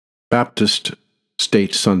Baptist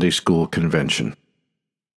State Sunday School Convention.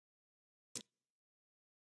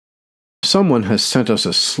 Someone has sent us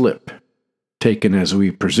a slip, taken as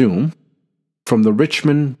we presume, from the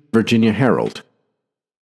Richmond, Virginia Herald,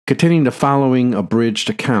 containing the following abridged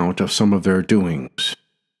account of some of their doings.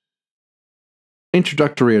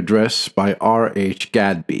 Introductory address by R. H.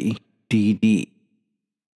 Gadby, D.D.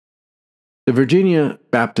 The Virginia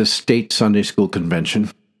Baptist State Sunday School Convention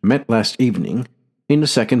met last evening in the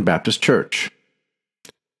Second Baptist Church.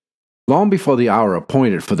 Long before the hour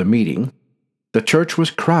appointed for the meeting, the church was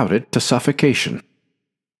crowded to suffocation.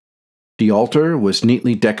 The altar was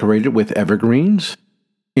neatly decorated with evergreens.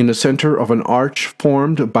 In the center of an arch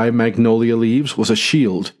formed by magnolia leaves was a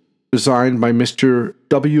shield designed by Mr.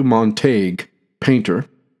 W. Montague, painter,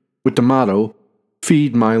 with the motto,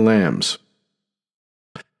 "Feed my lambs."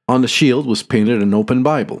 On the shield was painted an open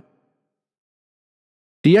Bible.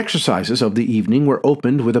 The exercises of the evening were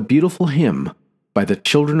opened with a beautiful hymn by the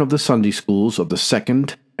children of the Sunday schools of the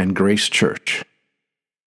Second and Grace Church.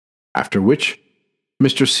 After which,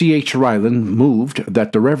 Mr. C. H. Ryland moved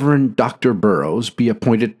that the Reverend Dr. Burroughs be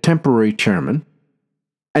appointed temporary chairman,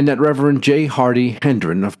 and that Reverend J. Hardy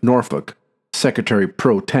Hendren of Norfolk, secretary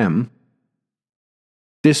pro tem.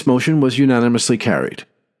 This motion was unanimously carried.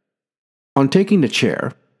 On taking the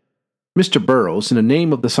chair, Mr. Burroughs, in the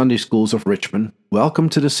name of the Sunday schools of Richmond,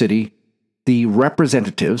 welcomed to the city the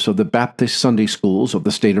representatives of the Baptist Sunday schools of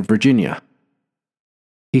the state of Virginia.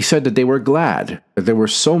 He said that they were glad that there were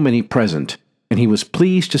so many present, and he was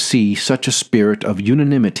pleased to see such a spirit of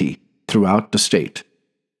unanimity throughout the state.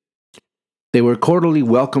 They were cordially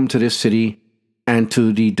welcomed to this city and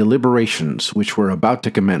to the deliberations which were about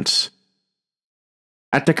to commence.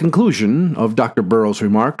 At the conclusion of Dr. Burroughs'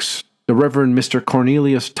 remarks, the Reverend Mr.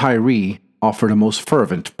 Cornelius Tyree offered a most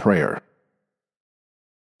fervent prayer.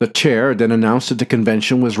 The chair then announced that the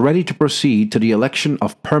convention was ready to proceed to the election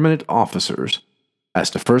of permanent officers as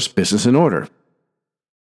the first business in order.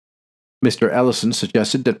 Mr. Ellison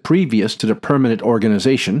suggested that previous to the permanent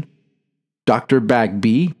organization, Dr.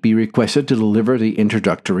 Bagby be requested to deliver the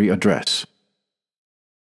introductory address.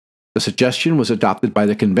 The suggestion was adopted by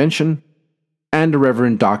the convention, and the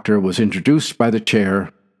Reverend Doctor was introduced by the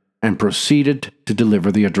chair and proceeded to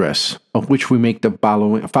deliver the address, of which we make the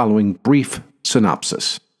following brief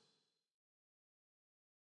synopsis.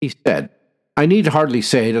 He said, "I need hardly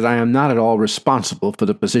say that I am not at all responsible for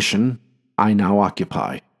the position I now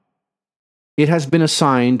occupy. It has been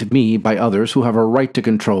assigned me by others who have a right to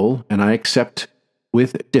control, and I accept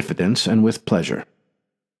with diffidence and with pleasure.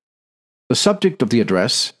 The subject of the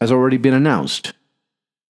address has already been announced: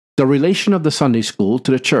 the relation of the Sunday school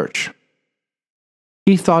to the church.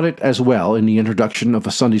 He thought it as well in the introduction of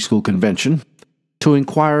a Sunday school convention to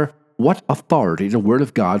inquire what authority the Word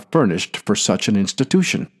of God furnished for such an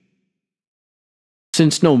institution.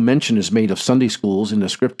 Since no mention is made of Sunday schools in the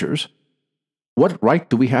Scriptures, what right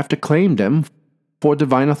do we have to claim them for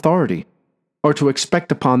divine authority, or to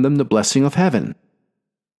expect upon them the blessing of heaven?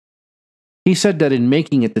 He said that in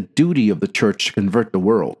making it the duty of the church to convert the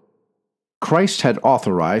world, Christ had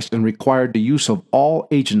authorized and required the use of all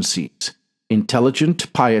agencies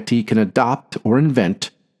intelligent piety can adopt or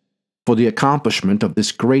invent for the accomplishment of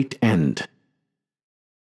this great end.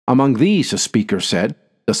 Among these, the speaker said,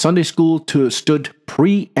 the Sunday school stood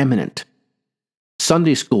preeminent.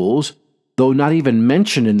 Sunday schools, though not even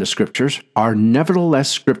mentioned in the Scriptures, are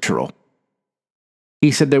nevertheless scriptural.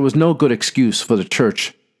 He said there was no good excuse for the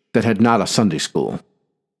church that had not a Sunday school.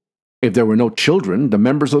 If there were no children, the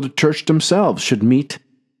members of the church themselves should meet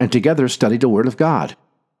and together study the Word of God.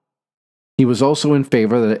 He was also in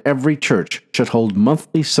favor that every church should hold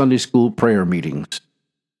monthly Sunday school prayer meetings.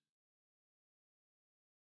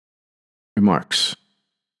 Remarks.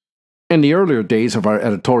 In the earlier days of our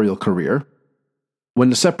editorial career, when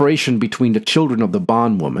the separation between the children of the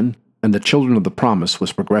bondwoman and the children of the promise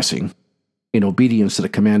was progressing, in obedience to the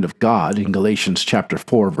command of God in Galatians chapter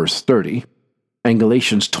 4, verse 30, and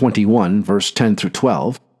Galatians 21, verse 10 through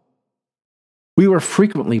 12, we were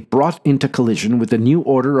frequently brought into collision with the new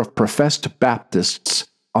order of professed Baptists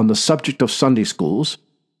on the subject of Sunday schools,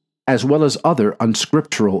 as well as other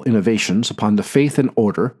unscriptural innovations upon the faith and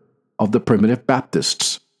order of the primitive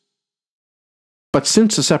Baptists. But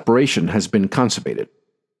since the separation has been consummated,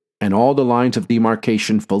 and all the lines of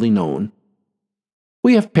demarcation fully known,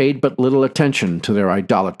 we have paid but little attention to their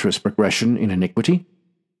idolatrous progression in iniquity,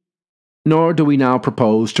 nor do we now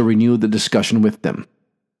propose to renew the discussion with them.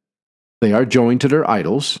 They are joined to their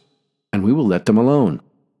idols, and we will let them alone.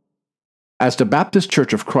 As the Baptist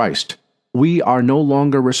Church of Christ, we are no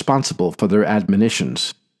longer responsible for their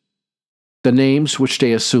admonitions. The names which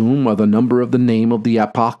they assume are the number of the name of the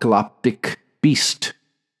apocalyptic beast.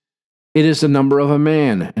 It is the number of a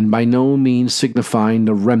man, and by no means signifying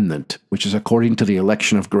the remnant, which is according to the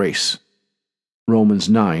election of grace. Romans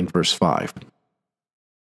 9, verse 5.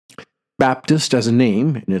 Baptist as a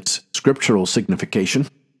name, in its scriptural signification,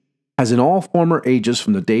 has in all former ages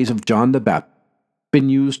from the days of John the Baptist been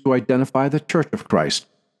used to identify the Church of Christ,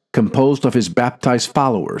 composed of his baptized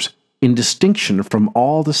followers, in distinction from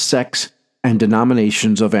all the sects and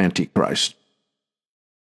denominations of Antichrist.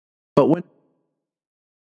 But when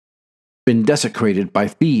been desecrated by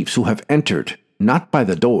thieves who have entered, not by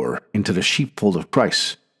the door, into the sheepfold of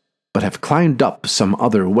Christ, but have climbed up some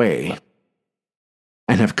other way,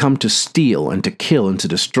 and have come to steal and to kill and to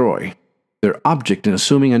destroy, their object in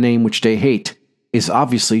assuming a name which they hate is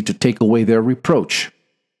obviously to take away their reproach.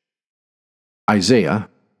 Isaiah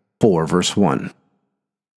 4, verse 1.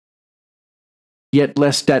 Yet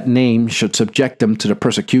lest that name should subject them to the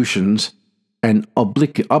persecutions and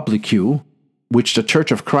obloquy which the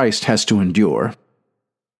Church of Christ has to endure,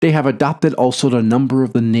 they have adopted also the number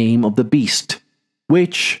of the name of the beast,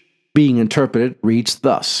 which, being interpreted, reads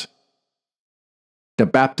thus: the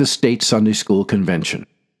Baptist State Sunday School Convention.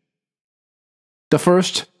 The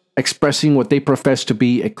first, expressing what they profess to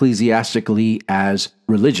be ecclesiastically as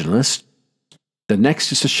religionalists. The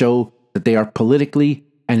next is to show that they are politically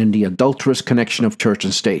and in the adulterous connection of church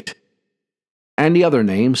and state. And the other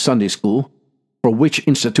name, Sunday School, for which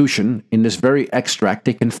institution, in this very extract,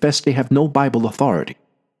 they confess they have no Bible authority.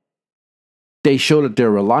 They show that their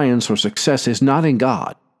reliance or success is not in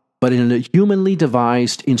God, but in a humanly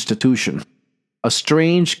devised institution, a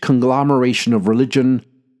strange conglomeration of religion,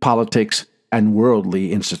 politics, and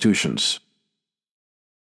worldly institutions.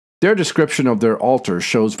 Their description of their altar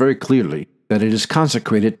shows very clearly that it is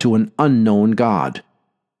consecrated to an unknown God.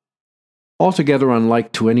 Altogether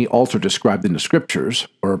unlike to any altar described in the Scriptures,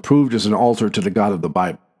 or approved as an altar to the God of the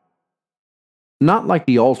Bible. Not like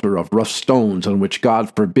the altar of rough stones on which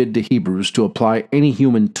God forbid the Hebrews to apply any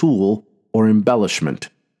human tool or embellishment.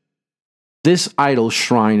 This idol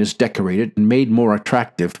shrine is decorated and made more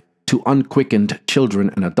attractive to unquickened children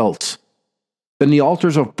and adults than the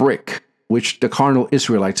altars of brick which the carnal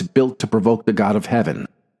Israelites built to provoke the God of heaven.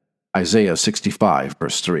 Isaiah 65,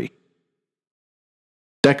 verse 3.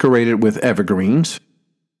 Decorated with evergreens,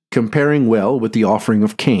 comparing well with the offering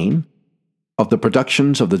of Cain, of the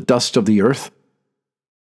productions of the dust of the earth,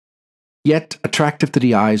 yet attractive to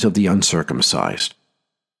the eyes of the uncircumcised.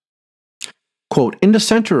 Quote, in the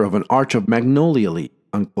center of an arch of magnolia leaf,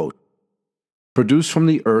 unquote, produced from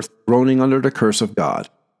the earth groaning under the curse of God.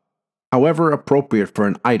 However appropriate for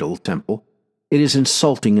an idol temple, it is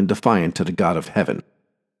insulting and defiant to the God of heaven.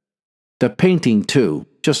 The painting, too,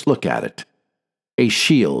 just look at it. A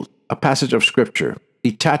shield, a passage of Scripture,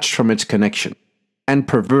 detached from its connection, and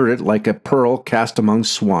perverted like a pearl cast among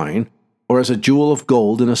swine, or as a jewel of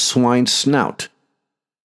gold in a swine's snout.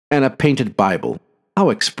 And a painted Bible, how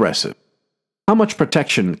expressive. How much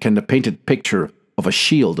protection can the painted picture of a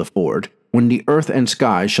shield afford when the earth and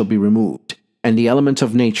sky shall be removed, and the elements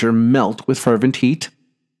of nature melt with fervent heat?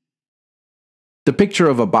 The picture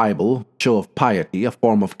of a Bible, show of piety, a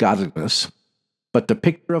form of godliness, but the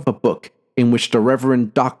picture of a book in which the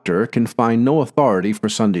Reverend Doctor can find no authority for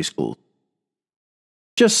Sunday school.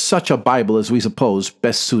 Just such a Bible as we suppose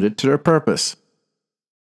best suited to their purpose.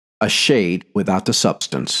 A shade without the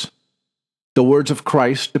substance. The words of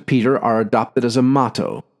Christ to Peter are adopted as a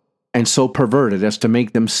motto, and so perverted as to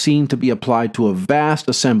make them seem to be applied to a vast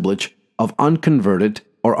assemblage of unconverted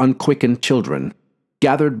or unquickened children,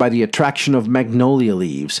 gathered by the attraction of magnolia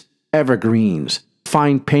leaves, evergreens,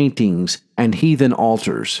 fine paintings, and heathen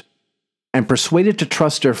altars, and persuaded to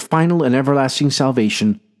trust their final and everlasting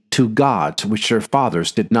salvation to gods which their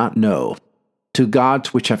fathers did not know, to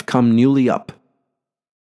gods which have come newly up.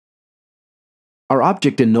 Our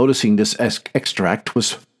object in noticing this extract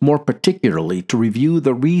was more particularly to review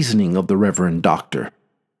the reasoning of the Reverend Doctor,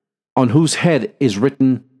 on whose head is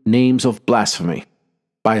written names of blasphemy,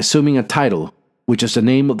 by assuming a title which is the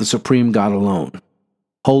name of the supreme God alone.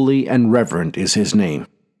 Holy and reverend is his name.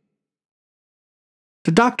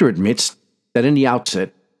 The Doctor admits that in the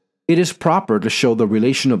outset, it is proper to show the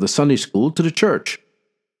relation of the Sunday school to the church.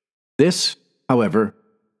 This, however,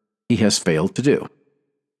 he has failed to do,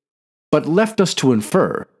 but left us to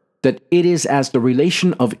infer that it is as the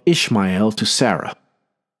relation of Ishmael to Sarah.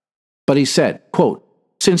 But he said, quote,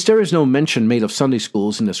 since there is no mention made of Sunday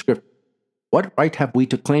schools in the Scripture, what right have we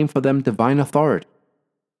to claim for them divine authority,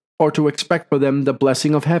 or to expect for them the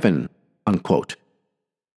blessing of heaven? Unquote.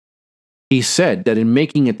 He said that in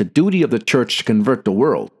making it the duty of the church to convert the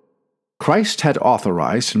world, Christ had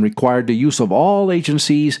authorized and required the use of all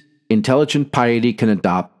agencies intelligent piety can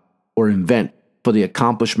adopt or invent for the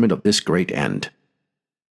accomplishment of this great end.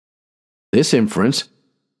 This inference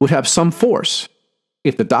would have some force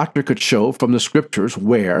if the doctor could show from the Scriptures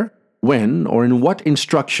where, when, or in what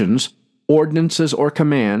instructions, ordinances, or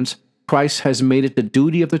commands Christ has made it the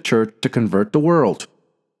duty of the Church to convert the world.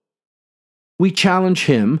 We challenge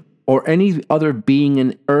him or any other being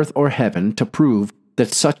in earth or heaven to prove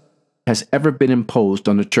that such has ever been imposed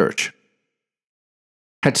on the Church.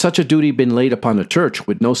 Had such a duty been laid upon the Church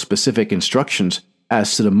with no specific instructions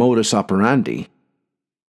as to the modus operandi,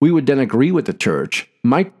 we would then agree with the Church,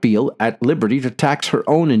 might feel at liberty to tax her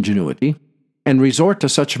own ingenuity, and resort to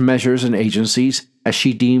such measures and agencies as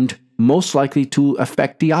she deemed most likely to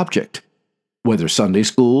affect the object, whether Sunday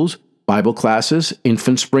schools, Bible classes,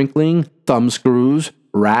 infant sprinkling, thumbscrews,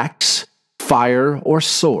 racks, fire, or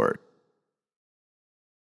sword.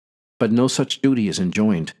 But no such duty is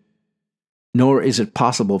enjoined, nor is it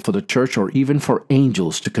possible for the Church or even for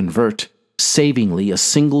angels to convert savingly a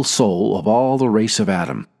single soul of all the race of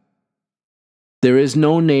Adam. There is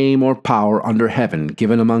no name or power under heaven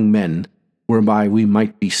given among men whereby we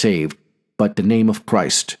might be saved, but the name of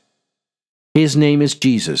Christ. His name is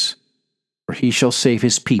Jesus, for he shall save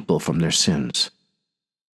his people from their sins.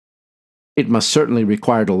 It must certainly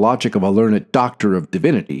require the logic of a learned doctor of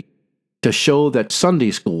divinity to show that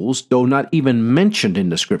Sunday schools, though not even mentioned in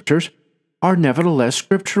the Scriptures, are nevertheless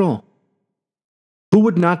scriptural. Who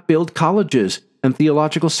would not build colleges and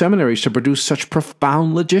theological seminaries to produce such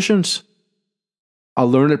profound logicians? A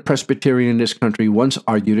learned Presbyterian in this country once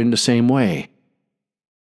argued in the same way.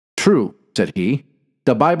 True, said he,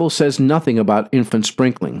 the Bible says nothing about infant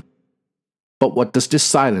sprinkling. But what does this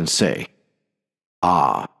silence say?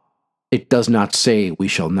 Ah, it does not say we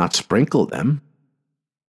shall not sprinkle them.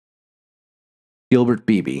 Gilbert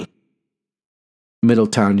Beebe,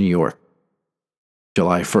 Middletown, New York,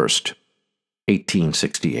 July 1st,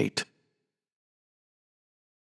 1868.